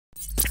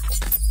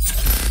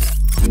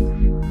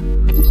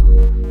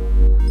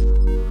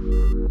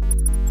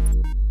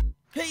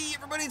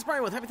everybody, it's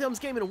Brian with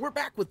HappyThumbsGaming, and we're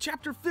back with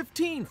Chapter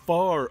 15,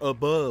 Far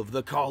Above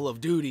the Call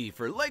of Duty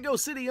for Lego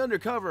City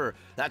Undercover.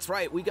 That's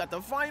right, we got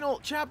the final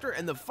chapter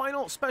and the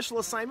final special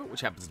assignment,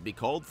 which happens to be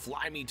called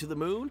Fly Me to the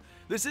Moon.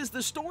 This is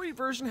the story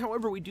version,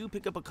 however, we do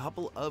pick up a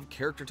couple of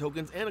character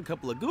tokens and a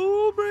couple of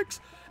gold bricks,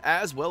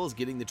 as well as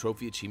getting the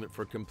trophy achievement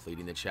for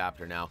completing the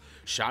chapter. Now,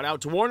 shout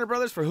out to Warner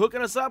Brothers for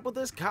hooking us up with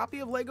this copy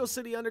of Lego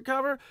City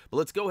Undercover, but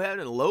let's go ahead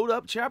and load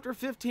up Chapter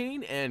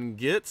 15 and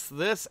get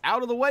this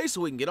out of the way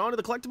so we can get on to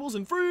the collectibles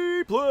and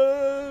free play.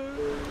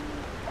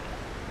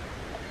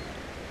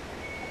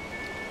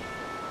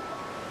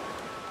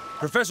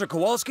 Professor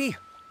Kowalski?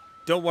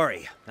 Don't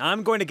worry,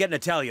 I'm going to get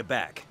Natalia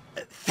back.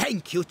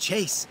 Thank you,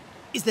 Chase.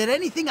 Is there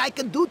anything I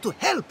can do to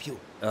help you?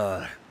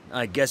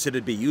 I guess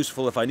it'd be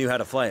useful if I knew how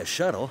to fly a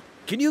shuttle.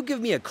 Can you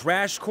give me a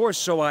crash course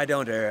so I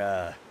don't,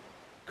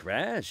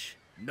 crash?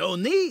 No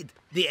need.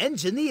 The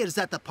engineers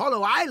at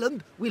Apollo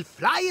Island will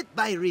fly it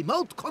by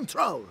remote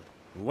control.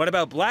 What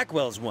about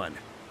Blackwell's one?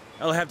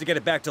 I'll have to get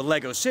it back to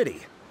Lego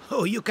City.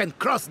 Oh, you can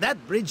cross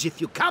that bridge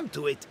if you come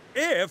to it.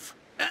 If?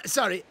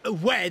 Sorry,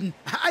 when.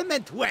 I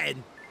meant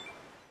when.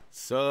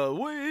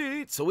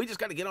 Sweet! So we just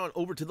got to get on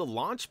over to the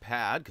launch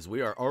pad because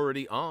we are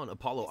already on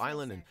Apollo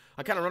Island, and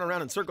I kind of run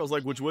around in circles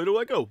like, which way do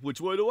I go?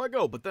 Which way do I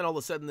go? But then all of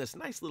a sudden this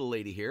nice little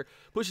lady here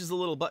pushes a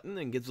little button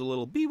and gives a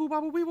little beep boop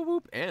bop beep boop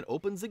boop and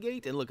opens the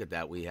gate, and look at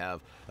that, we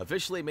have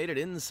officially made it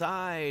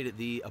inside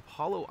the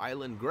Apollo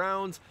Island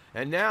grounds.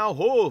 And now,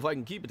 oh, if I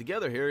can keep it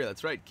together here,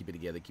 that's right, keep it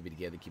together, keep it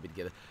together, keep it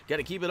together. Got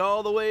to keep it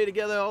all the way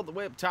together, all the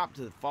way up top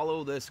to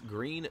follow this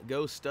green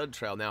ghost stud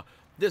trail. Now,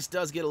 this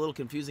does get a little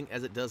confusing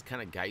as it does kind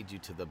of guide you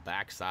to the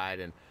backside,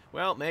 and,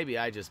 well, maybe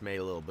I just made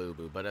a little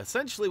boo-boo, but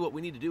essentially what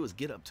we need to do is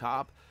get up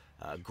top,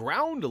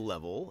 ground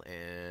level,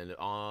 and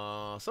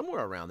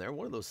somewhere around there,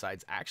 one of those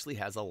sides actually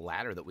has a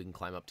ladder that we can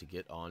climb up to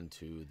get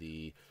onto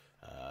the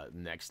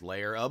next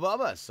layer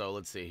above us. So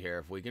let's see here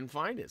if we can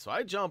find it. So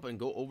I jump and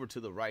go over to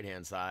the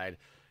right-hand side,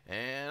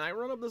 and I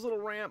run up this little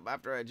ramp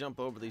after I jump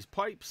over these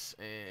pipes,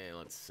 and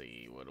let's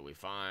see, what do we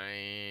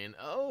find?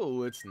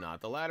 Oh, it's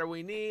not the ladder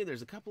we need.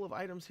 There's a couple of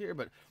items here,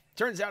 but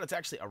turns out it's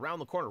actually around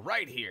the corner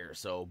right here,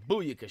 so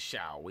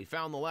booyakashow. We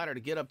found the ladder to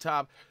get up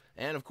top,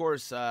 and of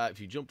course, if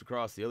you jumped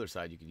across the other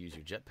side, you could use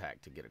your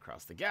jetpack to get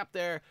across the gap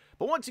there.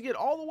 But once you get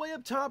all the way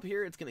up top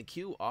here, it's going to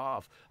cue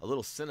off a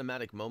little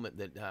cinematic moment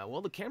that,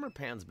 well, the camera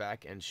pans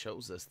back and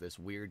shows us this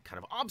weird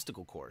kind of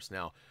obstacle course.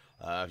 Now,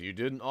 if you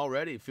didn't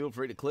already, feel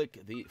free to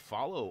click the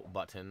follow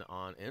button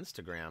on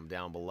Instagram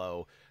down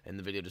below in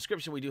the video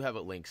description. We do have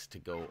links to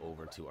go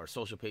over to our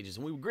social pages,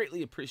 and we would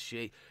greatly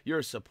appreciate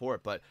your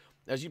support. But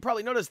as you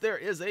probably noticed, there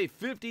is a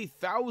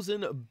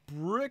 50,000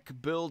 brick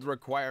build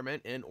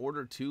requirement in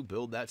order to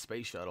build that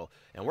space shuttle.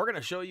 And we're going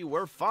to show you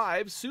where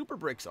 5 super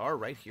bricks are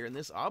right here in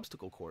this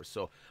obstacle course.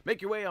 So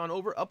make your way on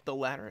over up the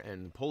ladder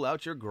and pull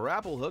out your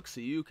grapple hook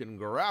so you can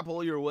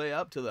grapple your way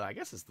up to the, I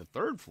guess it's the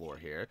 3rd floor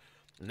here.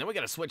 And then we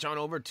got to switch on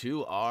over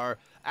to our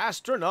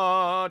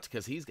astronaut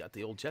because he's got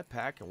the old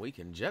jetpack, and we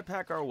can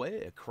jetpack our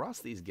way across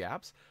these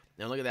gaps.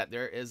 Now look at that,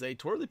 there is a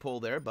twirly pole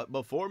there, but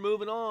before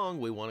moving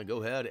on, we want to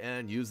go ahead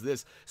and use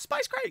this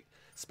Spice Crate!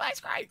 Spice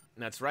Crate!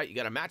 And that's right, you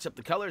got to match up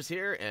the colors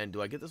here, and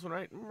do I get this one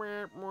right?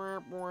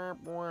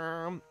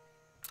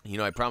 You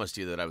know, I promised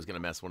you that I was going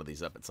to mess one of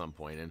these up at some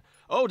point, and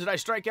oh, did I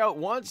strike out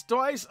once,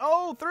 twice?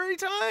 Oh, 3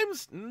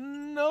 times?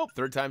 Nope,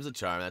 3rd time's a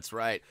charm, that's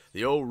right.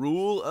 The old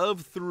rule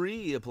of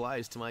 3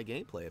 applies to my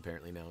gameplay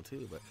apparently now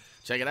too, but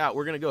check it out.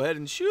 We're going to go ahead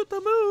and shoot the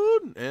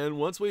moon, and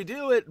once we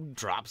do, it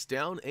drops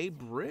down a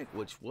brick,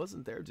 which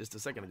wasn't there just a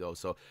second ago.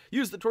 So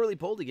use the twirly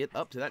pole to get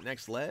up to that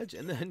next ledge,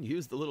 and then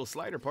use the little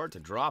slider part to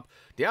drop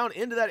down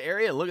into that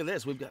area. And look at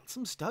this, we've got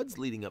some studs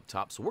leading up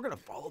top, so we're going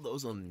to follow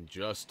those on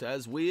just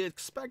as we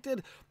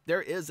expected.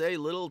 There is a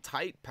little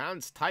tight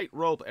pants, tight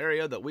rope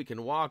area that we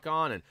can walk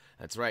on, and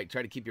that's right,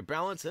 try to keep your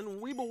balance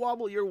and weeble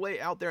wobble your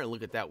way out there. And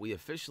look at that, we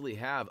officially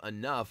have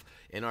enough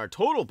in our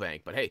total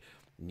bank. But hey,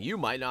 you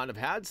might not have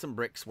had some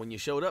bricks when you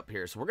showed up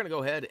here, so we're going to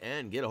go ahead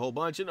and get a whole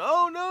bunch, and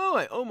oh no,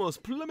 I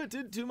almost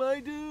plummeted to my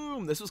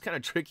doom. This was kind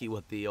of tricky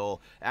with the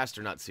old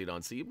astronaut suit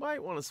on, so you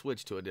might want to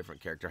switch to a different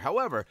character.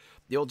 However,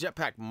 the old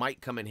jetpack might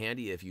come in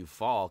handy if you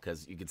fall,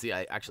 because you can see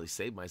I actually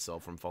saved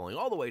myself from falling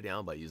all the way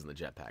down by using the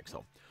jetpack.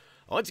 So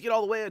once you get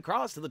all the way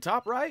across to the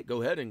top right,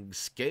 go ahead and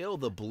scale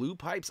the blue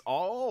pipes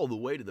all the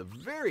way to the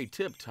very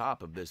tip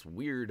top of this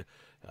weird,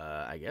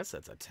 I guess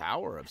that's a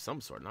tower of some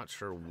sort. Not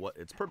sure what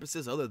its purpose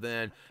is other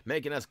than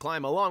making us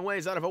climb a long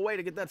ways out of a way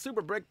to get that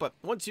super brick. But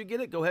once you get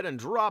it, go ahead and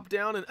drop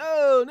down, and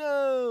oh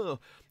no!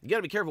 You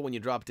gotta be careful when you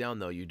drop down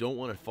though. You don't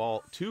want to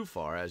fall too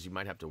far, as you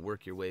might have to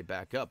work your way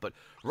back up. But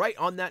right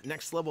on that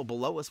next level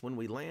below us when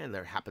we land,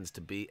 there happens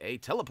to be a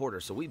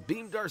teleporter. So we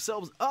beamed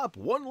ourselves up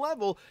 1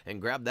 level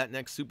and grabbed that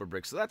next super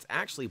brick. So that's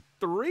actually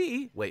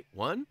 3. Wait,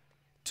 1,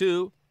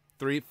 2,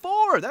 3,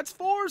 4. That's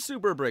 4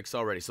 super bricks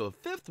already. So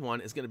the 5th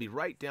one is going to be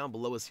right down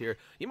below us here.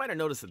 You might have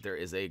noticed that there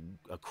is a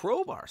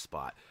crowbar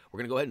spot. We're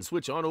going to go ahead and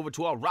switch on over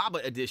to our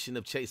Robert edition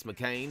of Chase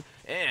McCain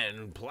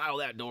and plow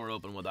that door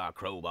open with our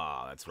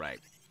crowbar. That's right.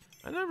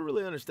 I never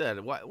really understood.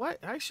 Why?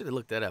 I should have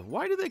looked that up.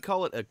 Why do they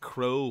call it a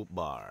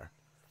crowbar?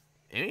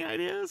 Any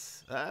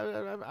ideas?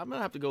 I'm going to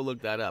have to go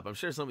look that up. I'm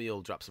sure some of you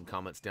will drop some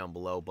comments down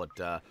below, but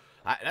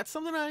that's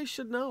something I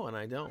should know, and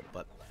I don't.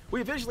 But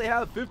we officially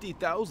have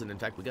 50,000. In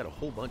fact, we got a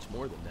whole bunch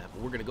more than that.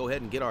 But we're going to go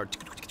ahead and get our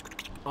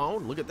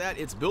on. Look at that.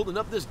 It's building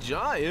up this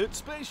giant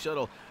space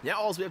shuttle. Now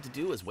all we have to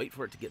do is wait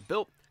for it to get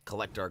built,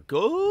 collect our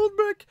gold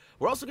brick.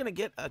 We're also going to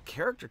get a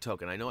character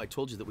token. I know I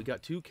told you that we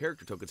got 2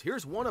 character tokens.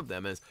 Here's one of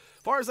them. As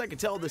far as I can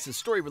tell, this is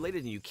story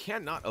related and you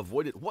cannot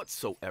avoid it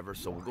whatsoever.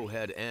 So we'll go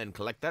ahead and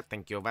collect that.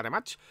 Thank you very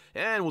much.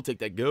 And we'll take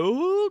that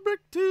gold brick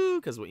too,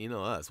 because you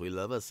know us, we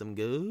love us some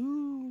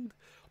gold.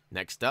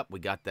 Next up, we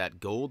got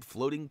that gold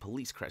floating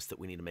police crest that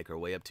we need to make our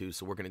way up to.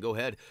 So we're going to go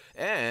ahead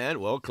and,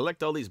 well,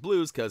 collect all these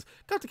blues because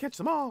got to catch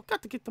them all,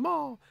 got to get them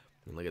all.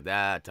 And look at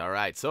that. All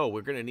right, so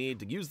we're going to need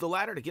to use the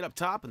ladder to get up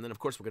top. And then, of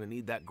course, we're going to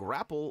need that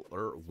grapple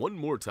one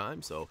more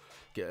time. So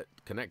get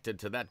connected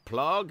to that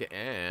plug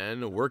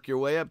and work your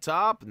way up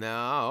top.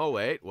 Now, oh,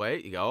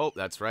 wait. You go. Oh,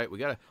 that's right. We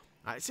got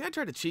to... See, I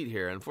tried to cheat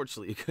here.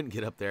 Unfortunately, you couldn't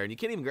get up there. And you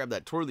can't even grab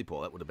that twirly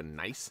pole. That would have been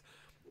nice.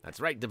 That's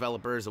right,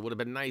 developers. It would have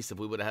been nice if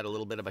we would have had a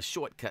little bit of a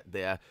shortcut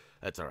there.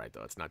 That's all right,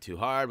 though. It's not too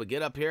hard. We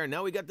get up here, and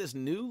now we got this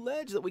new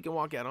ledge that we can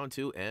walk out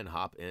onto and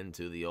hop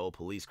into the old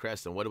police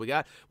crest. And what do we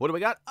got? What do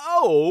we got?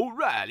 Oh,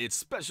 right. It's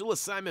Special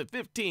Assignment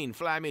 15.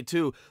 Fly me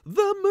to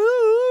the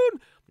moon.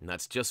 And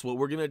that's just what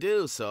we're going to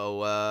do.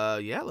 So,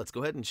 yeah, let's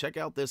go ahead and check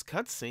out this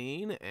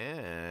cutscene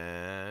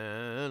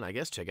and I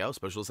guess check out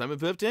Special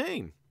Assignment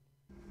 15.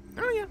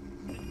 Oh, yeah.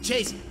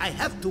 Chase, I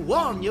have to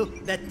warn you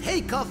that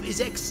takeoff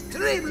is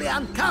extremely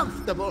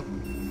uncomfortable.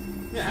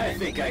 I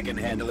think I can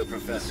handle it,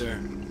 Professor.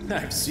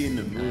 I've seen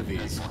the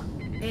movies.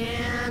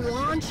 And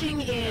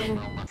launching in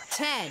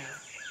 10,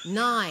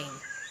 9.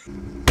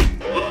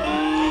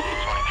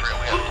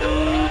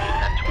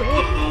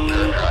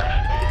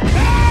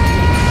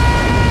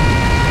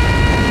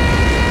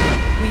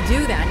 We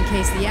do that in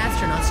case the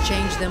astronauts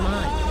change their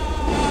mind.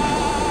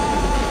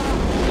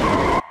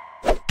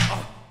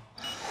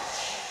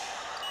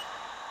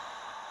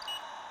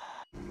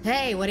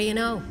 Hey, what do you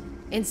know?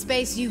 In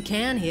space, you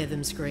can hear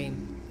them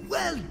scream.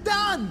 Well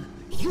done!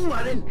 You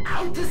are in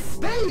outer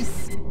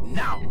space!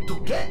 Now, to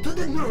get to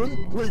the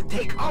moon will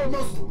take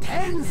almost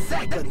 10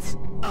 seconds.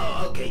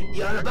 Oh, okay,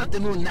 you're above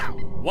the moon now.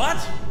 What?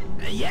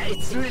 Yeah,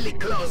 it's really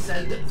close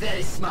and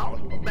very small.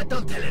 But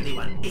don't tell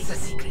anyone, it's a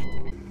secret.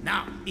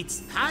 Now,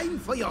 it's time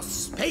for your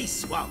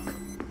spacewalk.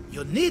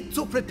 You need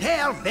to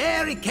prepare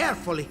very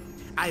carefully.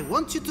 I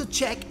want you to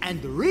check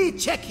and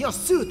recheck your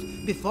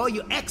suit before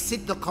you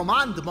exit the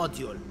command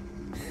module.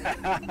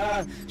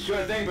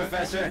 Sure thing,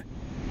 Professor.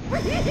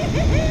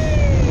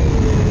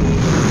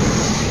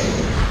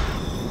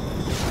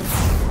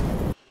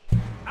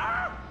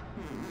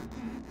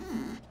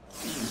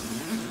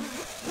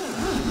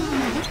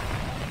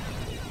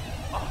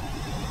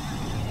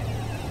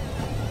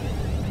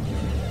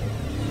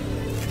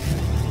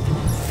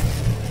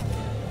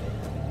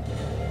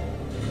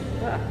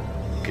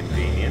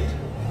 Convenient.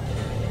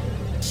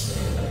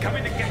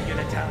 Coming to get you,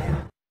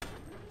 Natalia.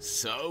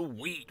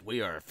 Sweet,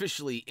 we are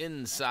officially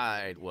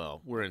inside,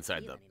 well, we're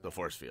inside the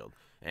force field.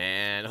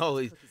 And,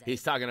 oh,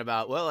 he's talking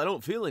about, well, I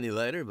don't feel any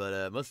lighter, but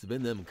it must have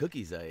been them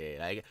cookies I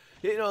ate.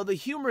 You know, the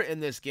humor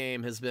in this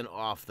game has been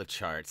off the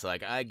charts.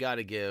 Like, I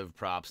gotta give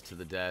props to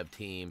the dev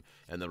team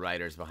and the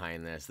writers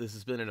behind this. This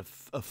has been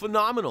a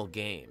phenomenal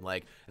game.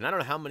 Like, and I don't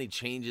know how many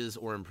changes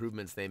or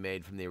improvements they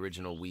made from the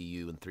original Wii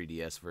U and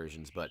 3DS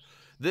versions, but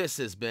this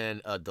has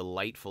been a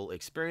delightful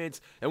experience.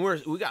 And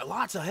we got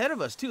lots ahead of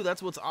us, too.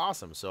 That's what's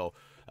awesome. So,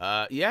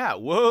 yeah,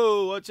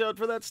 whoa, watch out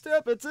for that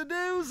step. It's a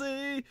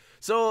doozy.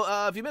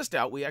 So, if you missed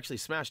out, we actually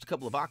smashed a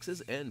couple of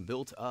boxes and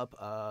built up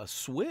a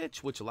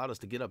switch, which allowed us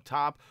to get up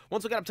top.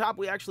 Once we got up top,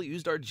 we actually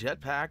used our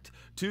jetpack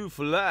to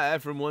fly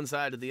from one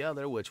side to the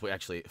other, which we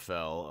actually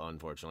fell,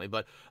 unfortunately.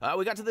 But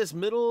we got to this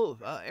middle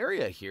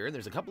area here, and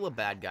there's a couple of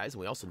bad guys,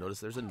 and we also noticed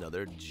there's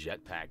another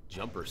jetpack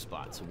jumper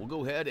spot. So we'll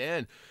go ahead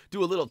and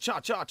do a little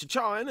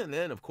cha-cha-cha-chawing, and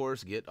then, of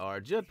course, get our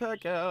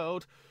jetpack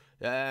out.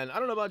 And I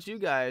don't know about you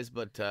guys,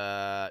 but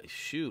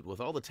shoot, with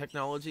all the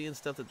technology and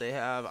stuff that they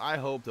have, I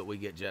hope that we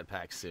get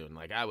jetpacks soon.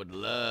 Like, I would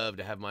love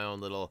to have my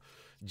own little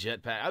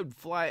jetpack. I would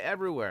fly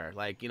everywhere.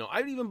 Like, you know,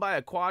 I'd even buy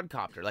a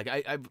quadcopter. Like,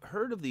 I've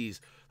heard of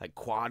these, like,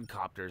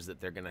 quadcopters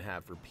that they're going to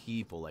have for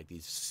people, like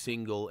these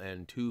single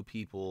and two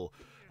people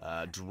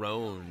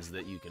drones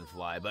that you can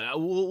fly. But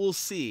we'll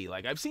see.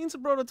 Like, I've seen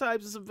some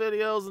prototypes and some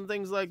videos and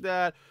things like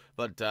that,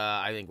 but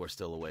I think we're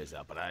still a ways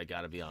out. But I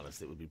gotta be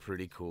honest, it would be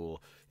pretty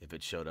cool if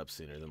it showed up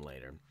sooner than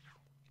later.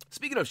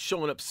 Speaking of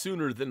showing up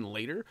sooner than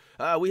later,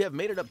 we have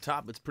made it up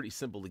top. It's pretty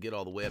simple to get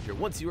all the way up here.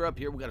 Once you're up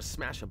here, we got to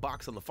smash a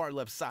box on the far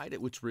left side,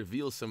 which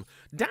reveals some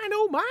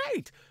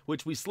dynamite,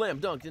 which we slam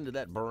dunked into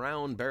that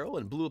brown barrel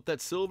and blew up that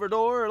silver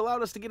door. It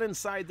allowed us to get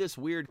inside this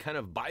weird kind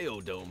of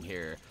biodome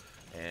here.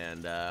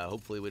 And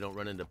hopefully we don't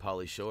run into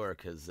Polly Shore,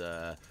 because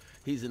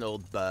He's an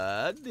old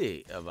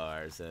buddy of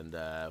ours, and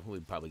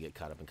we'd probably get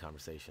caught up in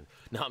conversation.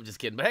 No, I'm just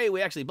kidding. But hey,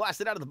 we actually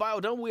blasted out of the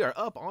biodome. We are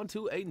up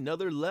onto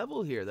another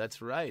level here. That's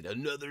right,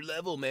 another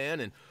level, man.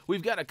 And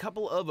we've got a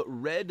couple of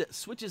red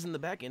switches in the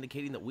back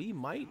indicating that we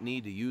might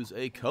need to use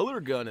a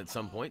color gun at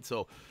some point.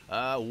 So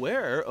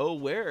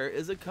where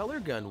is a color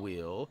gun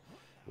wheel?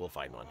 We'll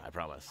find one, I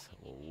promise.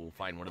 We'll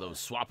find one of those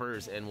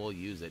swappers and we'll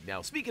use it.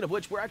 Now, speaking of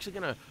which, we're actually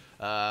going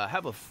to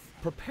have a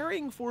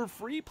preparing for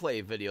free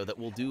play video that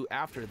we'll do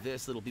after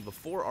this. It'll be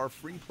before our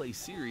free play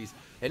series.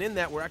 And in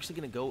that, we're actually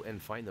going to go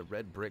and find the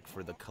red brick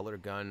for the color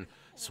gun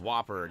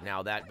swapper.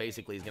 Now, that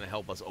basically is going to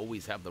help us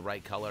always have the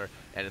right color,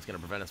 and it's going to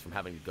prevent us from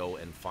having to go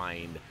and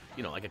find,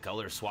 you know, like a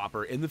color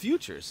swapper in the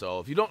future. So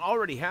if you don't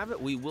already have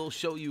it, we will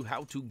show you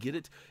how to get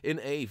it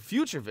in a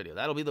future video.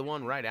 That'll be the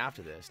one right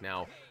after this.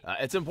 Now,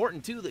 it's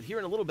important, too, that here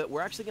in a little bit,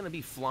 we're actually going to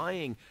be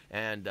flying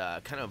and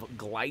kind of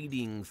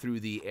gliding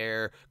through the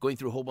air, going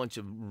through a whole bunch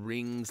of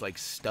rings, like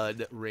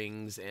stud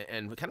rings,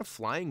 and kind of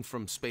flying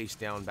from space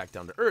back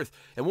down to Earth.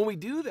 And when we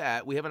do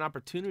that, we have an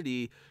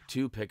opportunity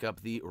to pick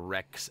up the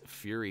Rex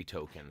Fury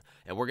token.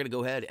 And we're going to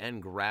go ahead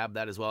and grab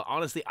that as well.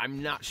 Honestly,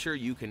 I'm not sure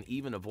you can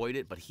even avoid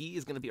it, but he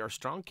is going to be our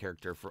strong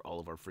character for all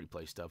of our free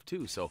play stuff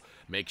too. So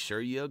make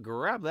sure you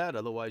grab that.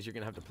 Otherwise, you're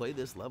going to have to play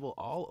this level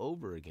all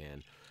over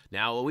again.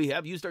 Now, we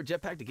have used our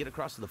jetpack to get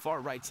across to the far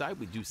right side.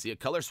 We do see a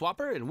color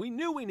swapper, and we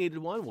knew we needed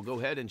one. We'll go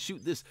ahead and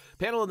shoot this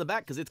panel in the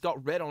back because it's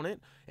got red on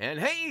it. And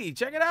hey,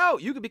 check it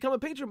out. You can become a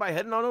patron by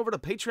heading on over to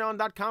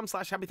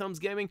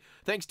patreon.com/HappyThumbsGaming.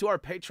 Thanks to our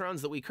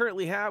patrons that we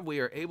currently have, we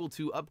are able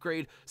to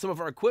upgrade some of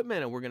our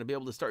equipment, and we're going to be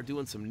able to start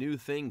doing some new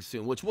things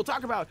soon, which we'll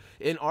talk about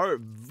in our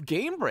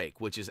game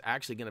break, which is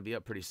actually going to be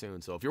up pretty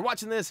soon. So if you're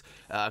watching this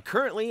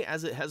currently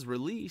as it has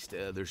released,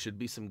 there should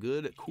be some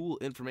good, cool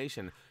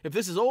information. If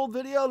this is old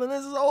video, then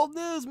this is old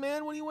news,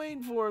 man. What are you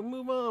waiting for?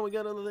 Move on. We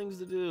got other things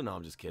to do. No,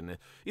 I'm just kidding.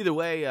 Either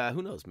way,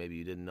 who knows? Maybe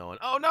you didn't know. And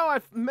oh no, I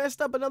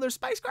messed up another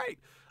spice crate.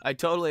 I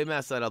totally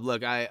messed that up.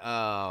 Look,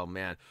 oh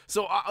man.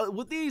 So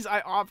with these, I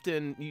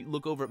often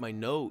look over at my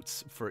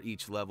notes for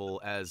each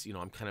level as, you know,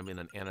 I'm kind of in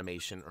an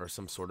animation or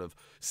some sort of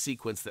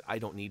sequence that I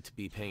don't need to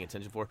be paying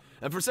attention for.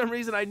 And for some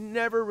reason, I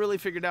never really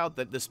figured out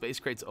that the space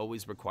crates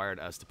always required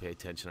us to pay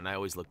attention, and I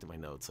always looked at my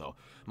notes. So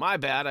my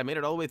bad. I made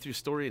it all the way through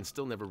story and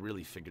still never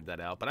really figured that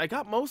out. But I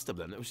got most of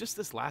them. It was just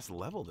this last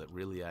level that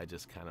really I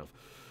just kind of,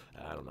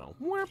 I don't know.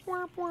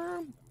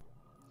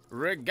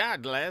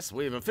 Regardless,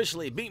 we've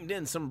officially beamed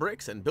in some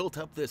bricks and built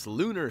up this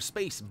lunar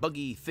space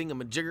buggy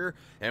thingamajigger,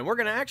 and we're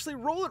going to actually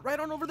roll it right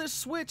on over this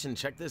switch, and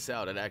check this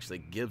out. It actually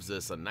gives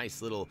us a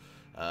nice little,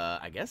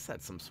 I guess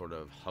that's some sort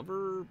of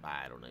hover,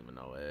 I don't even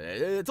know.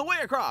 It's a way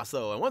across,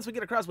 though, and once we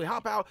get across, we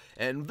hop out,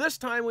 and this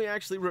time we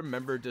actually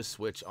remembered to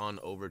switch on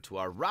over to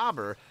our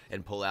robber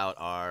and pull out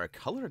our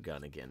color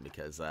gun again,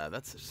 because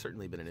that's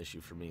certainly been an issue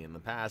for me in the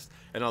past,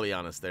 and I'll be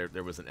honest,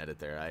 there was an edit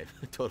there. I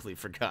totally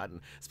forgotten.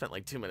 Spent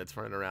like 2 minutes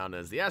running around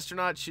as the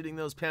astronaut shooting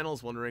those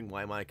panels, wondering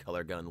why my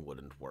color gun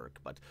wouldn't work,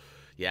 but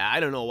yeah, I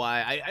don't know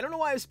why. I don't know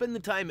why I spend the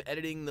time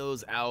editing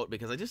those out,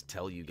 because I just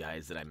tell you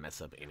guys that I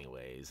mess up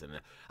anyways. And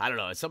I don't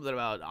know, it's something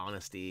about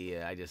honesty.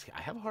 I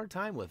have a hard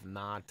time with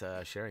not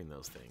sharing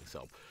those things.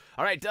 So,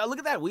 all right, look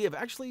at that. We have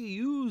actually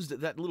used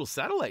that little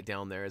satellite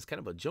down there as kind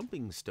of a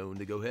jumping stone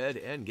to go ahead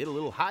and get a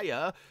little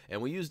higher. And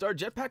we used our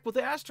jetpack with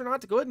the astronaut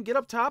to go ahead and get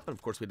up top. And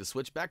of course, we had to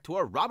switch back to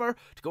our robber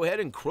to go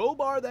ahead and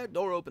crowbar that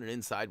door open. And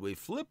inside, we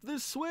flip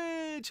this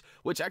switch,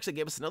 which actually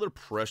gave us another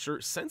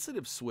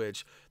pressure-sensitive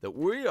switch that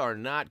we are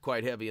not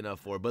quite heavy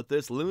enough for, but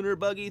this lunar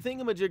buggy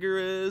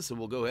thingamajigger is. So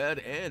we'll go ahead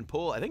and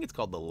pull, I think it's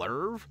called the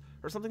lerv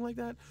or something like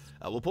that.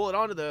 We'll pull it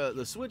onto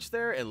the switch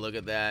there, and look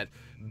at that.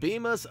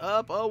 Beam us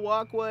up a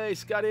walkway,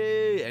 Scotty.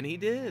 And he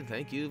did.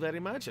 Thank you very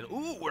much. And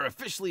ooh, we're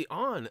officially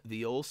on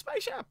the old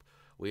spaceship.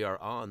 We are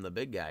on the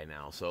big guy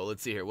now. So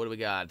let's see here. What do we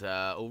got?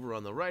 Over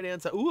on the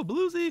right-hand side. Ooh, a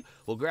bluesy.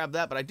 We'll grab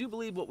that, but I do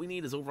believe what we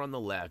need is over on the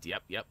left.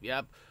 Yep.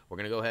 We're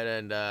going to go ahead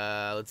and,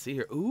 let's see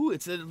here. Ooh,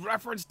 it's a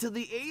reference to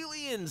the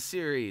Alien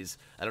series.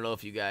 I don't know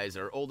if you guys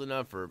are old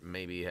enough or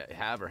maybe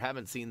have or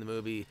haven't seen the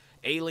movie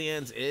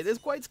Aliens. It is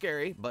quite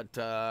scary, but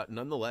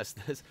nonetheless,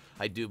 this,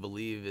 I do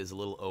believe, is a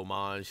little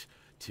homage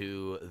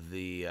to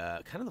the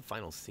kind of the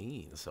final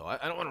scene. So I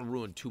don't want to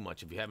ruin too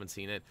much if you haven't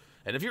seen it.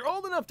 And if you're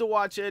old enough to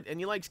watch it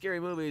and you like scary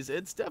movies,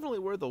 it's definitely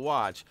worth a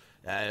watch,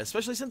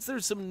 especially since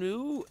there's some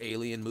new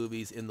Alien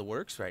movies in the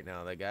works right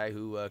now. That guy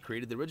who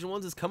created the original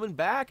ones is coming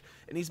back,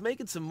 and he's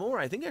making some more.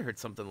 I think I heard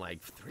something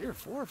like 3 or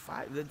 4 or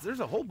 5.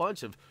 There's a whole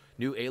bunch of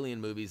new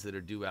Alien movies that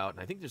are due out,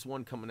 and I think there's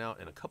one coming out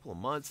in a couple of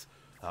months.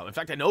 In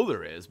fact, I know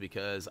there is,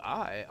 because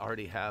I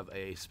already have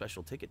a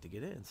special ticket to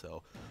get in,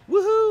 so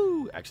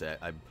woohoo! Actually,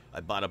 I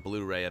bought a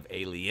Blu-ray of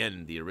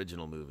Alien, the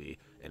original movie,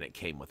 and it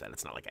came with that.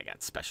 It's not like I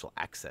got special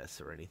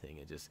access or anything.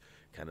 It just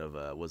kind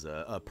of was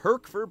a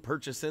perk for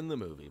purchasing the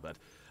movie. But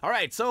all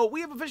right, so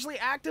we have officially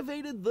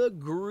activated the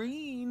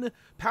green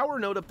power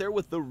node up there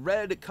with the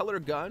red color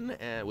gun,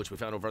 which we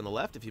found over on the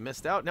left if you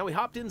missed out. Now we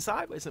hopped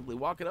inside by simply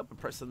walking up and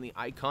pressing the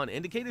icon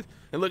indicated.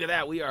 And look at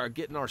that, we are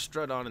getting our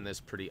strut on in this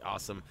pretty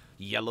awesome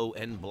yellow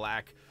and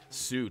black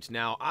suit.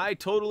 Now, I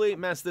totally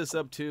messed this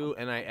up too,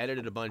 and I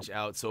edited a bunch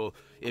out. So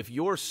if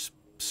your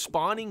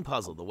spawning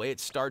puzzle, the way it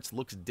starts,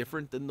 looks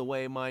different than the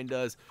way mine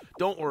does,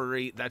 don't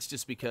worry. That's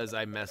just because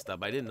I messed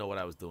up. I didn't know what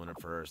I was doing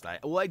at first.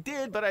 Well, I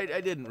did, but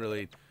I didn't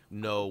really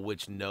know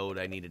which node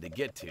I needed to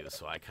get to,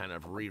 so I kind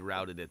of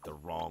rerouted it the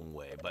wrong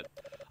way. But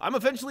I'm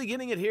eventually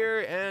getting it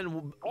here,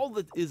 and all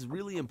that is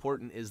really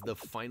important is the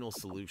final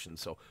solution.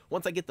 So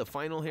once I get the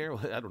final here,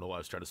 I don't know why I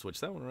was trying to switch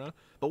that one around,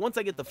 but once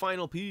I get the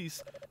final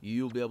piece,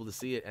 you'll be able to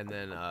see it and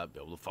then be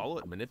able to follow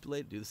it,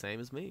 manipulate, do the same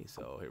as me.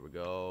 So here we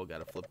go.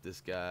 Got to flip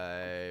this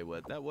guy.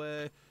 What, that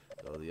way?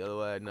 Go the other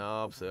way.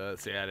 Nope. So,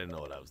 see, I didn't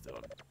know what I was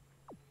doing.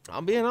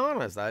 I'm being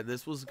honest,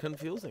 this was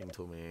confusing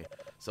to me.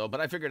 So,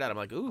 but I figured out, I'm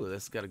like, ooh,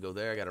 this got to go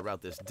there. I got to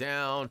route this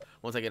down.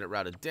 Once I get it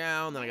routed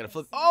down, then I got to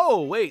flip.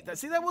 Oh, wait,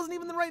 see, that wasn't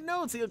even the right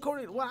node. See,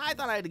 according, well, I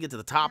thought I had to get to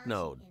the top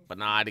node, but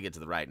no, I had to get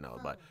to the right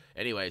node. But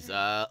anyways,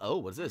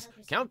 oh, what's this?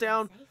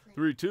 Countdown,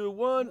 3, 2,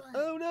 1.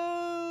 Oh,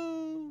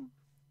 no.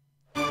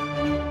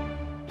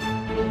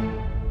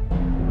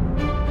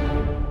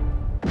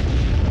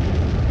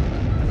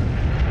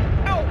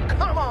 Oh,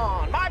 come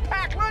on, my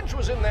packed lunch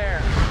was in there.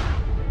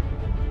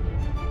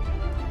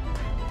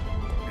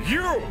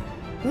 You!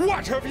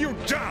 What have you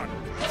done?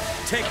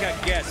 Take a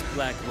guess,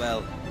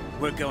 Blackwell.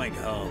 We're going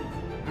home.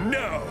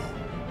 No!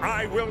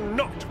 I will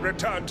not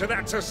return to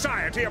that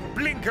society of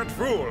blinkered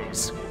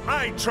fools.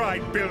 I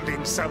tried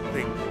building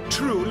something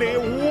truly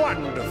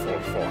wonderful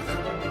for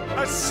them.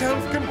 A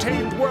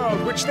self-contained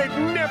world which they'd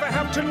never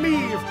have to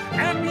leave.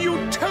 An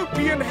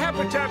utopian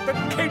habitat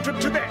that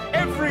catered to their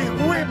every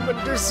whim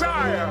and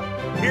desire.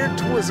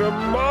 It was a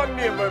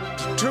monument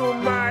to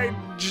my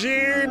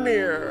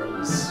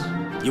genius.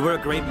 You were a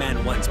great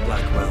man once,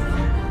 Blackwell.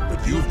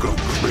 But you've gone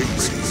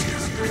crazy.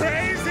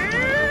 Crazy?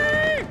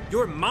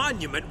 Your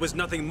monument was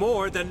nothing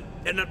more than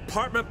an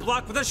apartment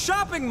block with a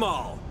shopping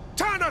mall.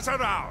 Turn us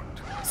around!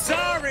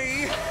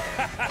 Sorry!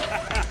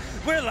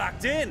 We're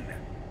locked in.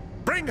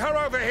 Bring her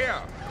over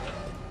here!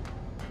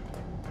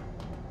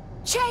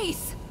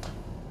 Chase!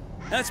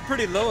 That's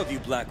pretty low of you,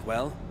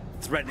 Blackwell.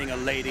 Threatening a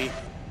lady.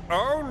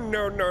 Oh,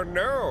 no, no,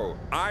 no.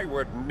 I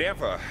would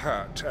never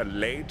hurt a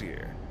lady.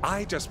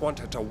 I just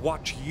wanted to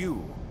watch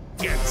you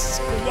get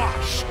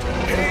squashed.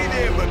 Hey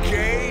there,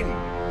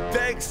 McCain.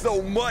 Thanks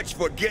so much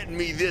for getting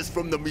me this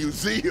from the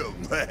museum.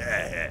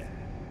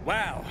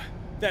 Wow,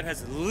 that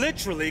has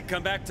literally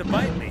come back to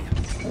bite me.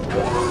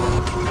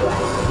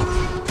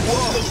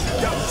 Whoa,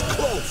 that was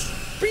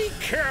close. Be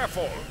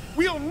careful.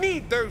 We'll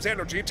need those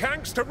energy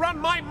tanks to run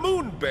my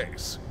moon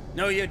base.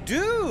 No, you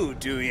do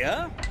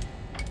ya?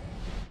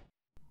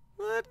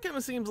 That kind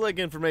of seems like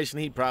information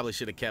he probably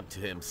should have kept to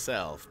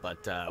himself,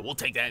 but we'll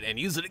take that and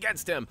use it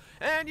against him.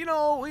 And you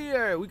know, we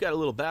got a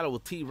little battle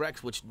with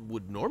T-Rex, which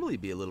would normally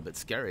be a little bit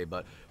scary,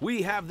 but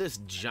we have this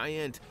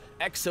giant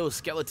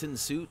exoskeleton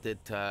suit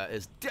that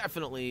is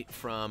definitely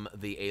from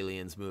the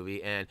Aliens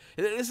movie, and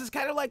this is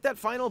kind of like that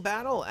final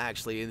battle,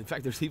 actually. In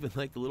fact, there's even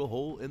like the little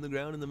hole in the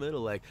ground in the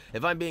middle. Like,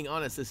 if I'm being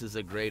honest, this is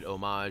a great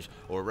homage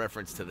or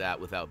reference to that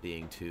without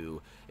being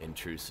too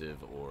intrusive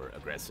or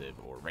aggressive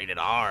or rated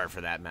R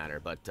for that matter,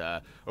 but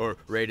or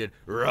rated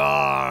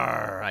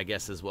RAR, I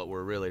guess is what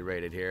we're really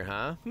rated here,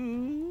 huh?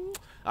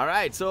 All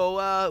right,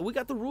 so we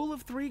got the rule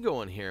of 3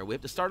 going here. We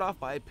have to start off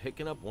by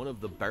picking up one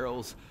of the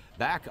barrels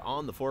back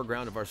on the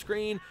foreground of our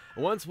screen.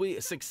 Once we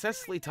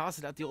successfully toss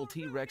it at the old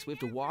T-Rex, we have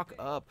to walk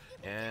up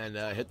and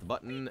hit the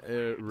button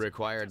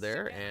required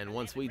there. And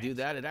once we do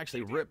that, it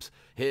actually rips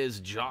his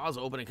jaws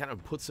open and kind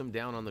of puts him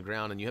down on the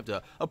ground. And you have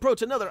to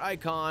approach another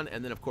icon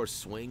and then, of course,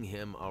 swing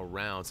him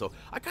around. So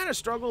I kind of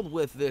struggled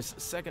with this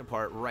second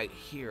part right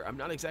here. I'm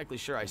not exactly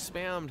sure. I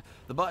spammed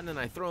the button and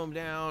I throw him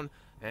down.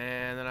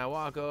 And then I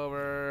walk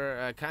over,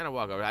 I kind of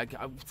walk over. I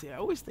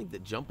always think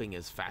that jumping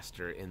is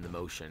faster in the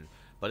motion,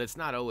 but it's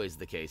not always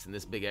the case. In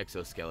this big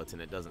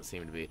exoskeleton, it doesn't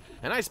seem to be.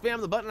 And I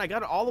spammed the button, I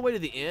got it all the way to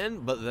the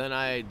end, but then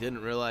I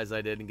didn't realize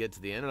I didn't get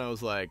to the end, and I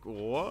was like,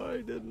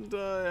 why didn't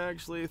I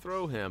actually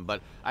throw him?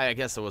 But I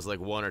guess I was like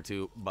 1 or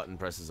 2 button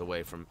presses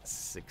away from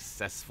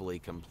successfully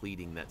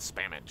completing that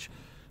spammage.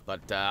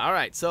 But all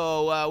right,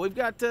 so we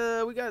got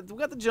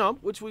the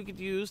jump, which we could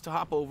use to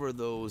hop over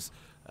those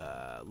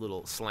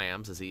little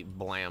slams as he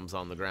blams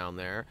on the ground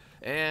there.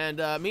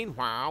 And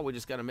meanwhile, we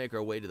just got to make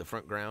our way to the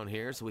front ground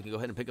here so we can go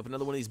ahead and pick up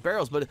another one of these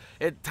barrels. But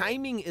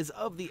timing is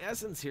of the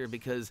essence here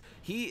because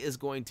he is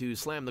going to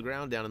slam the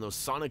ground down and those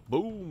sonic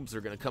booms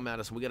are going to come at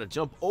us. And we got to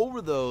jump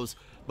over those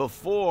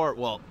before,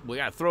 well, we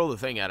got to throw the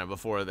thing at them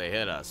before they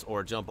hit us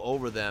or jump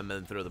over them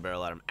and throw the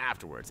barrel at them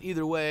afterwards.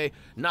 Either way,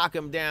 knock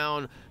them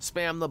down,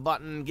 spam the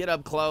button, get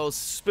up close,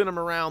 spin them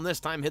around.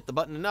 This time, hit the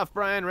button enough,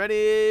 Brian.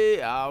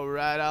 Ready? All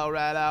right, all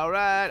right, all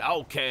right.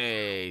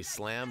 Okay,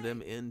 slammed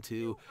him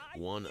into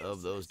one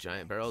of those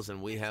giant barrels,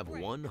 and we have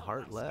 1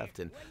 heart left.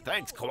 And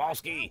thanks,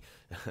 Kowalski.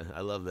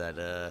 I love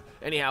that.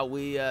 Anyhow,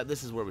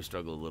 this is where we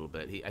struggle a little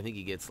bit. I think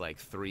he gets like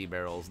 3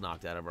 barrels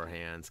knocked out of our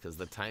hands because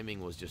the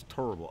timing was just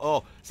terrible.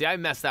 Oh, see, I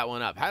messed that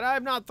one up. Had I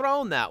not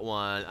thrown that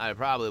one, I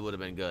probably would have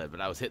been good, but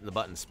I was hitting the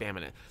button,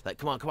 spamming it. Like,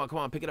 come on, come on, come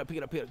on, pick it up, pick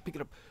it up, pick it up, pick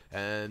it up.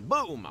 And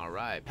boom, all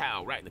right,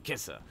 pow, right in the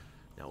kisser.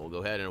 Now we'll go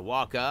ahead and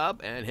walk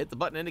up and hit the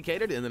button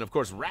indicated, and then, of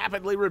course,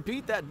 rapidly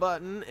repeat that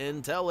button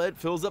until it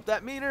fills up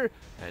that meter.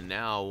 And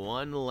now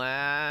one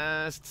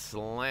last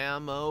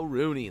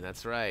slam-o-rooney.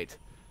 That's right.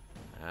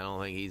 I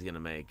don't think he's going to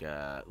make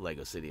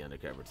Lego City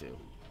Undercover 2.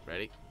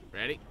 Ready?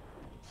 Ready?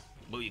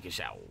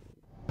 Booyakashow.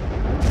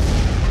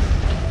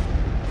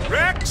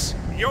 Rex,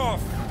 you're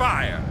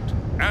fired.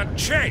 And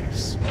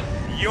Chase,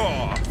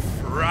 you're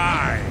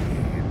fried.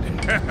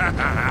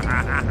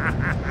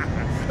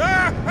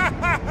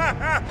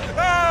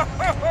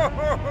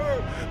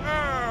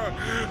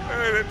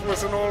 It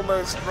was an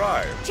almost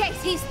rhyme.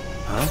 Chase, he's...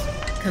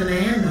 Huh?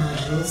 Command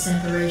module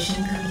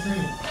separation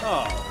complete.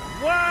 Oh,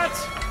 what?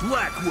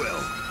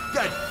 Blackwell,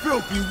 that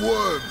filthy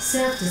worm.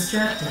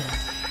 Self-destructive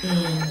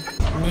in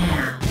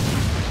now.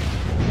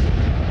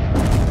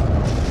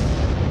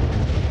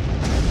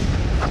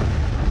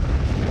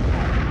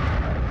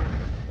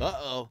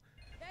 Uh-oh.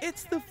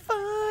 It's the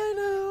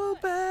final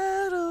battle.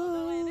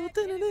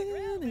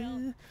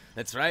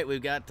 That's right,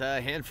 we've got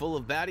a handful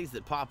of baddies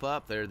that pop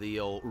up. They're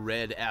the old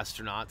red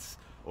astronauts,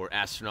 or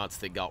astronauts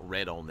that got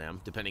red on them,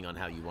 depending on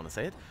how you want to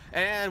say it.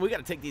 And we got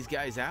to take these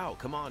guys out.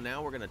 Come on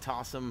now, we're going to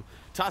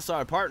toss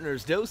our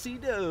partners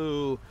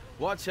do-si-do.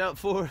 Watch out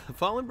for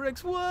falling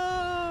bricks.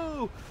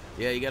 Whoa!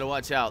 Yeah, you got to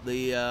watch out.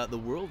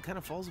 The world kind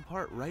of falls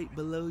apart right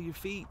below your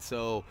feet.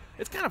 So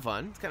it's kind of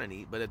fun. It's kind of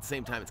neat, but at the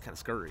same time, it's kind of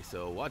scurry.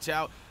 So watch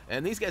out.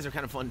 And these guys are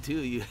kind of fun too.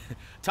 You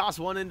toss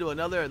one into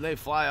another and they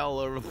fly all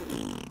over.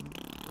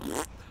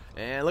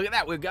 And look at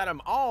that, we've got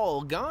them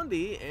all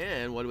Gandhi.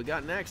 And what do we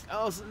got next?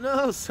 Oh,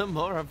 no, some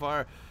more of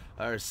our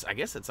I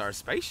guess it's our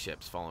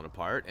spaceships falling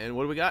apart. And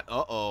what do we got?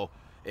 Uh-oh,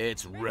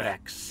 it's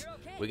Rex.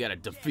 We got to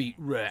defeat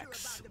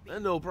Rex.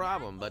 No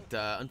problem, but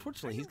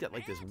unfortunately, he's got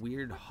like this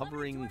weird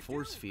hovering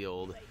force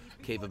field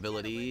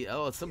capability.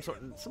 Oh, it's some sort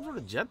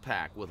of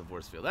jetpack with a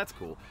force field. That's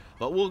cool.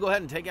 But we'll go ahead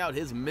and take out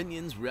his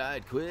minions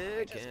right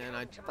quick. And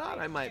I thought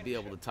I might be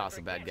able to toss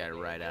a bad guy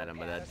right at him,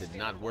 but that did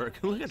not work.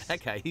 Look at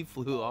that guy. He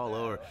flew all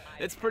over.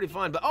 It's pretty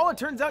fun. But oh, it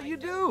turns out you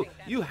do.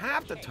 You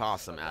have to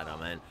toss him at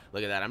him. And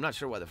look at that. I'm not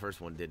sure why the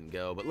first one didn't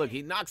go. But look,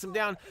 he knocks him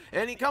down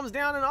and he comes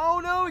down and oh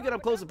no, he got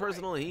up close and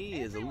personal.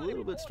 He is a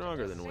little bit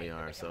stronger than we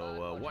are.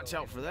 So watch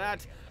out for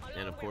that.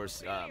 And of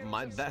course,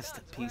 my best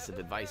piece of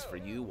advice for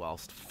you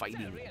whilst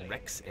fighting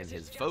Rex and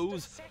his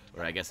foes,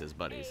 or I guess his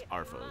buddies,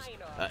 our foes,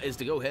 is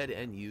to go ahead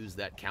and use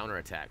that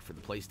counterattack. For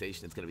the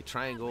PlayStation, it's going to be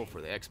triangle.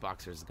 For the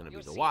Xboxers, it's going to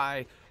be the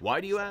Y.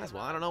 Why do you ask?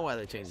 Well, I don't know why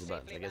they changed the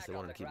buttons. I guess they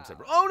wanted to keep them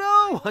separate.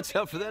 Oh no! Watch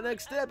out for that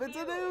next step. It's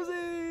a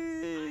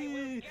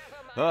doozy!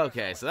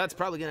 Okay, so that's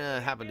probably going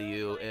to happen to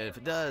you. And if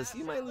it does,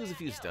 you might lose a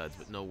few studs,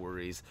 but no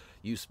worries.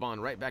 You spawn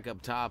right back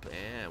up top,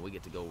 and we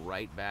get to go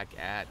right back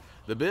at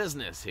the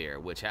business here,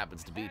 which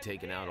happens to be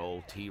taking out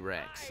old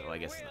T-Rex. So I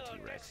guess it's not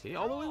T-Rex.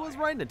 Although he was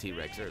riding a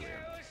T-Rex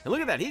earlier. And look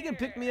at that. He can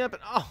pick me up,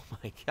 and oh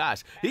my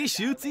gosh. He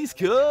shoots, he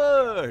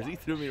scores. He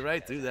threw me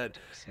right through that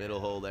middle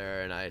hole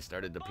there, and I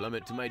started to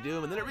plummet to my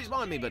doom, and then it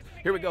respawned me. But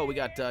here we go. We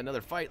got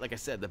another fight. Like I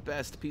said, the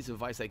best piece of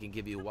advice I can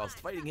give you whilst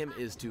fighting him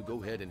is to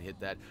go ahead and hit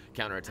that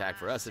counterattack.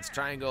 For us, it's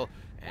triangle,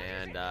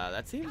 and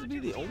that seems to be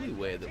the only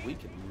way that we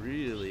can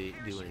really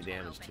do any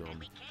damage to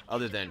him,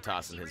 other than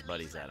tossing his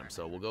buddies at him.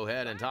 So we'll go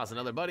ahead and toss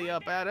another buddy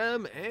up at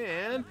him,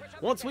 and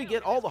once we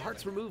get all the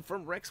hearts removed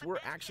from Rex, we're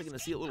actually going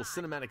to see a little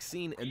cinematic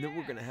scene, and then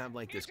we're going to have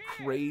like this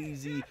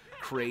crazy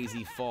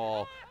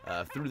fall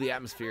through the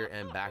atmosphere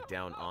and back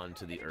down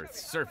onto the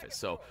Earth's surface.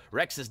 So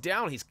Rex is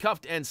down, he's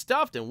cuffed and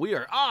stuffed, and we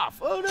are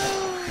off. Oh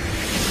no!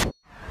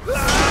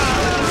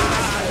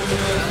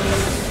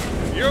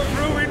 You've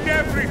ruined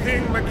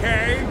everything,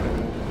 McCain.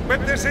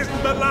 But this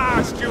isn't the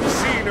last you've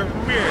seen of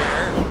me.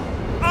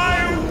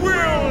 I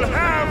will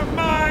have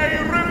my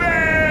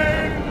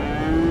revenge!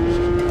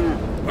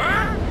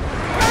 Huh?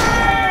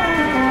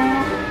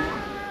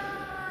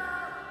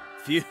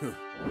 Phew.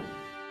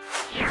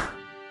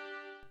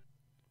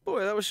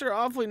 Boy, that was sure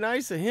awfully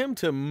nice of him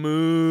to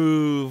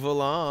move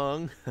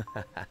along.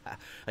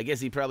 I guess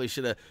he probably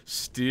should have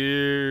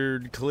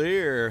steered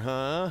clear,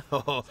 huh?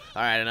 All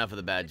right, enough of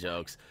the bad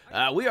jokes.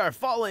 We are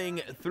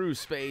falling through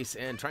space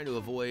and trying to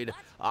avoid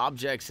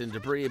objects and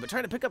debris, but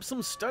trying to pick up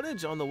some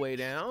studdage on the way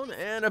down,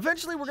 and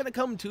eventually we're going to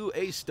come to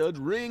a stud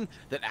ring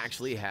that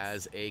actually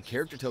has a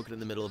character token in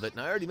the middle of it.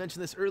 And I already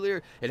mentioned this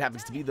earlier, it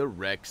happens to be the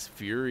Rex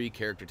Fury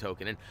character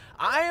token, and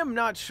I am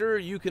not sure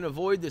you can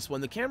avoid this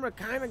one. The camera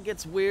kind of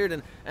gets weird,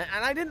 and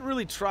I didn't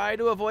really try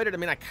to avoid it. I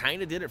mean, I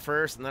kind of did at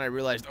first, and then I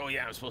realized, oh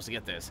yeah, I'm supposed to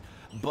get this.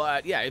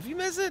 But yeah, if you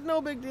miss it,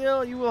 no big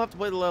deal. You will have to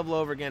play the level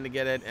over again to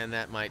get it, and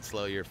that might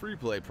slow your free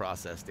play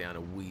process down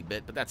a wee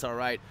bit, but that's all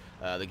right.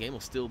 The game will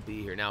still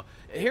be here. Now,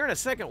 here in a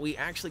second, we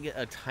actually get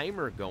a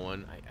timer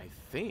going, I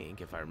think,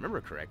 if I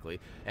remember correctly,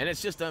 and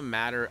it's just a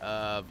matter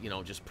of, you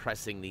know, just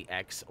pressing the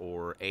X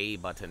or A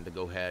button to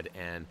go ahead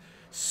and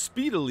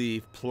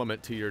speedily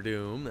plummet to your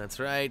doom. That's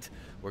right.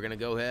 We're gonna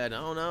go ahead.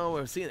 Oh no,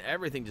 we're seeing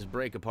everything just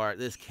break apart.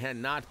 This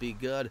cannot be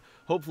good.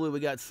 Hopefully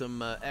we got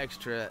some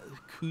extra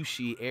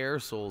cushy air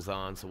soles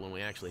on, so when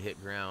we actually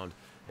hit ground,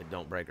 it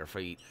don't break our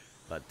feet.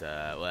 But,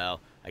 well,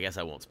 I guess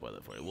I won't spoil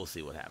it for you. We'll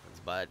see what happens.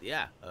 But,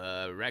 yeah,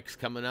 Rex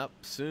coming up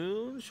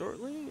soon,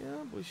 shortly.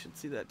 Yeah, we should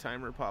see that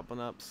timer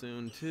popping up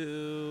soon,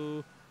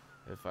 too,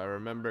 if I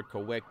remember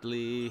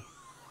correctly.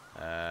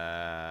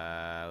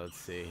 Let's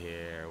see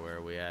here. Where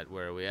are we at?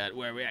 Where are we at?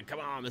 Where are we at? Come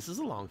on. This is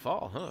a long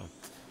fall, huh?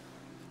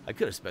 I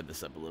could have sped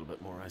this up a little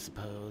bit more, I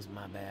suppose.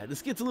 My bad.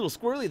 This gets a little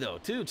squirrely, though,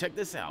 too. Check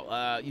this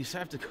out. You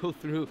have to go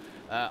through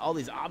all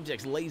these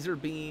objects, laser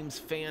beams,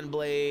 fan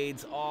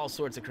blades, all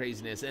sorts of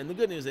craziness. And the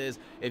good news is,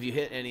 if you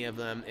hit any of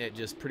them, it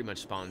just pretty much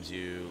spawns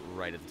you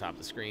right at the top of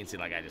the screen. See,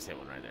 like I just hit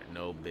one right there.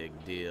 No big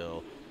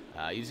deal.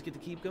 You just get to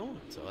keep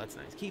going, so that's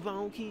nice. Keep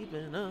on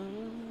keeping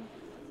on.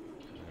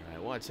 All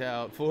right, watch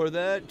out for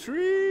that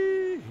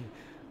tree.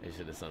 I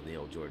should have sung the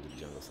old George of the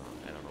Jungle song.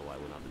 I don't know why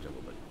we're not in the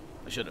jungle, but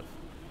I should have.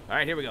 All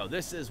right, here we go.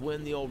 This is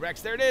when the old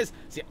Rex, there it is.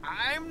 See,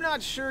 I'm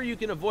not sure you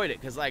can avoid it,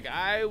 because, like,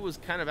 I was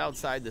kind of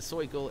outside the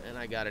cycle, and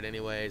I got it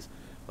anyways.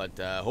 But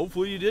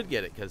hopefully you did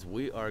get it, because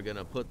we are going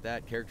to put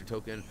that character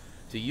token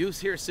to use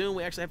here soon.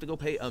 We actually have to go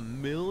pay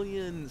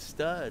 1,000,000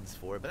 studs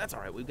for it, but that's all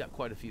right. We've got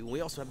quite a few.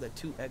 We also have that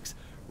 2x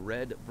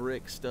red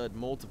brick stud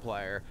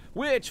multiplier,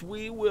 which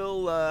we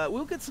will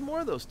we'll get some more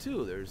of those,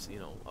 too. There's, you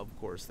know, of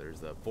course, there's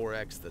the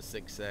 4x, the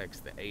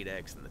 6x, the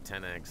 8x, and the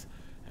 10x.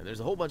 And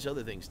there's a whole bunch of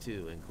other things,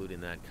 too, including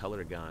that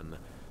color gun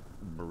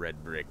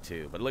red brick,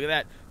 too. But look at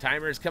that.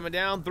 Timer's coming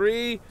down.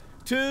 3,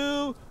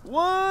 2,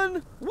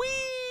 1. Whee!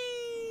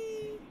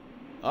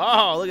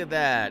 Oh, look at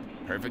that.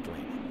 Perfect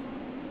landing.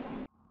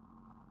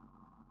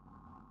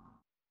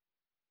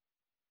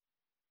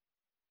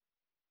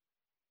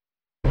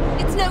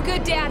 It's no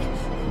good, Dad.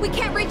 We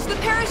can't reach the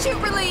parachute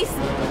release.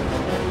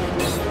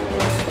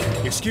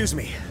 Excuse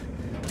me.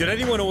 Did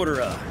anyone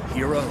order a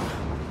hero?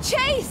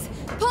 Chase!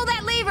 Pull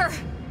that lever!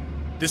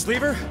 This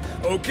lever?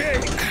 Okay.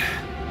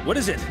 What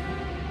is it?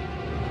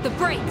 The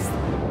brakes.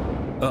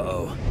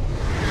 Uh-oh.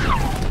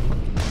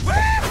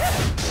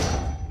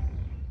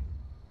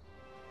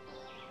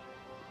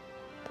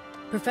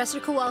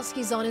 Professor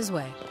Kowalski's on his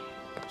way.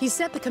 He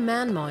said the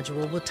command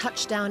module will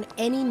touch down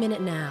any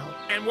minute now.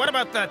 And what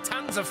about the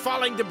tons of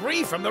falling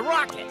debris from the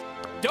rocket?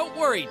 Don't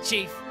worry,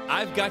 Chief.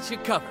 I've got you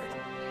covered.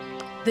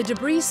 The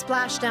debris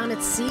splashed down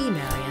at sea,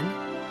 Marion.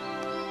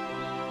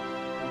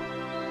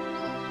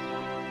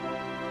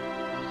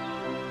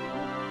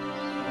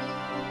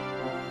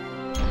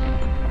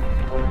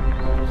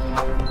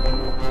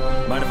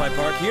 Mind if I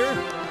park here?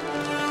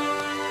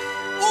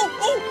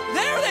 Oh,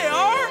 there they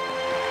are!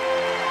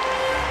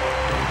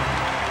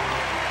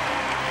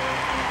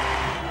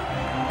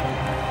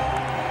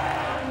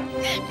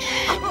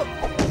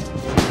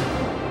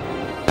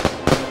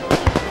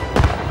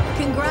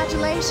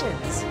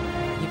 Congratulations.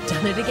 You've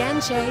done it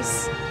again,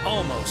 Chase.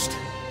 Almost.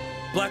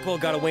 Blackwell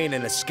got away in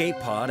an escape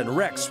pod, and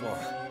Rex, well,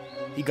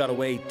 he got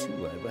away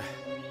too.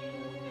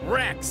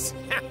 Rex!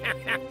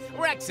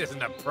 Rex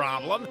isn't a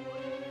problem.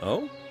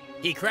 Oh?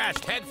 He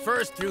crashed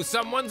headfirst through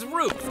someone's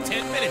roof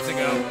 10 minutes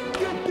ago.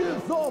 Get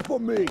this off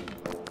of me!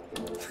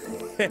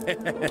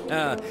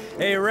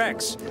 Hey,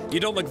 Rex, you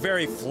don't look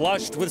very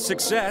flushed with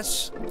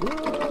success.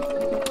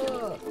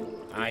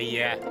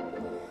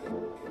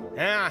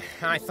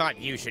 I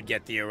thought you should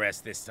get the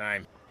arrest this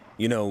time.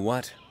 You know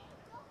what?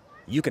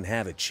 You can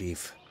have it,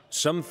 Chief.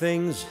 Some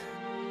things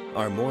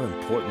are more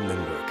important than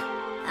work.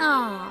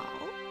 Oh.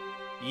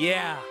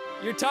 Yeah,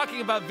 you're talking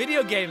about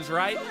video games,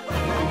 right?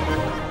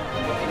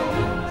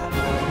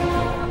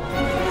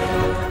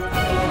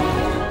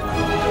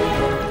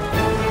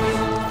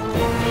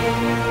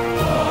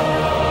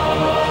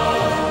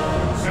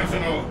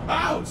 Sentinel,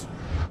 out!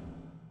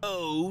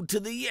 Oh, to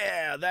the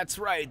yeah, that's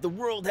right. The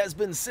world has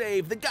been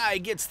saved. The guy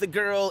gets the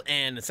girl,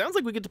 and it sounds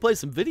like we get to play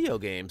some video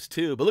games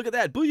too. But look at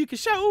that, Booyaka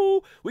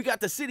Show! We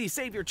got the City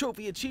Savior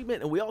Trophy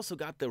achievement, and we also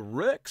got the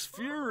Rex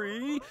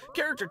Fury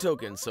character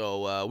token.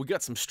 So we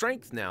got some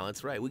strength now.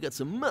 That's right. We got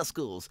some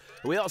muscles.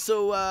 We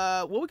also,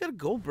 well, we got a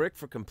gold brick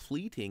for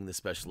completing the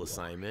special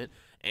assignment.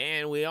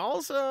 And we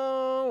also,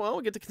 well,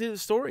 we get to continue the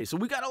story. So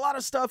we got a lot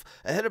of stuff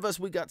ahead of us.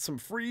 We got some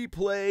free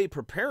play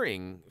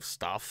preparing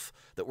stuff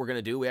that we're going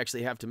to do. We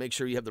actually have to make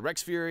sure you have the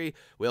Rex Fury.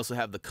 We also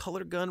have the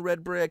color gun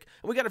red brick.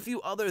 And we got a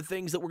few other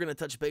things that we're going to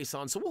touch base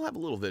on. So we'll have a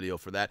little video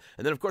for that.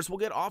 And then, of course, we'll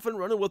get off and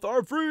running with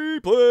our free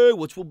play,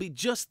 which will be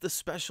just the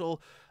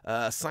special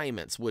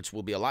assignments, which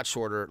will be a lot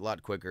shorter, a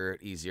lot quicker,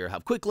 easier.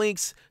 Have quick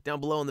links down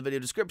below in the video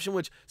description,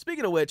 which,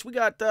 speaking of which, we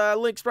got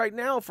links right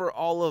now for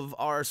all of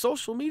our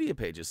social media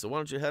pages. So why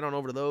don't you head on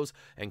over to those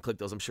and click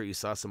those. I'm sure you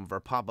saw some of our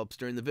pop-ups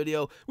during the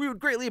video. We would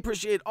greatly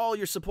appreciate all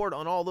your support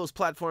on all those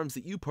platforms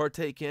that you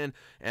partake in.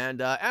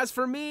 And as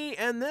for me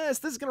and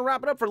this is going to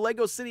wrap it up for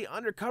Lego City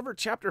Undercover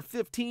Chapter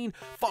 15,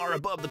 far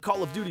above the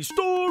Call of Duty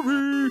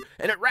story.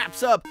 And it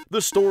wraps up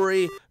the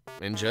story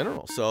in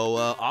general. So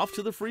off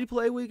to the free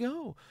play we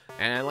go.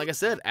 And like I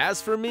said,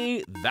 as for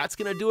me, that's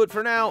going to do it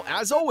for now.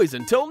 As always,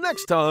 until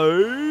next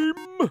time...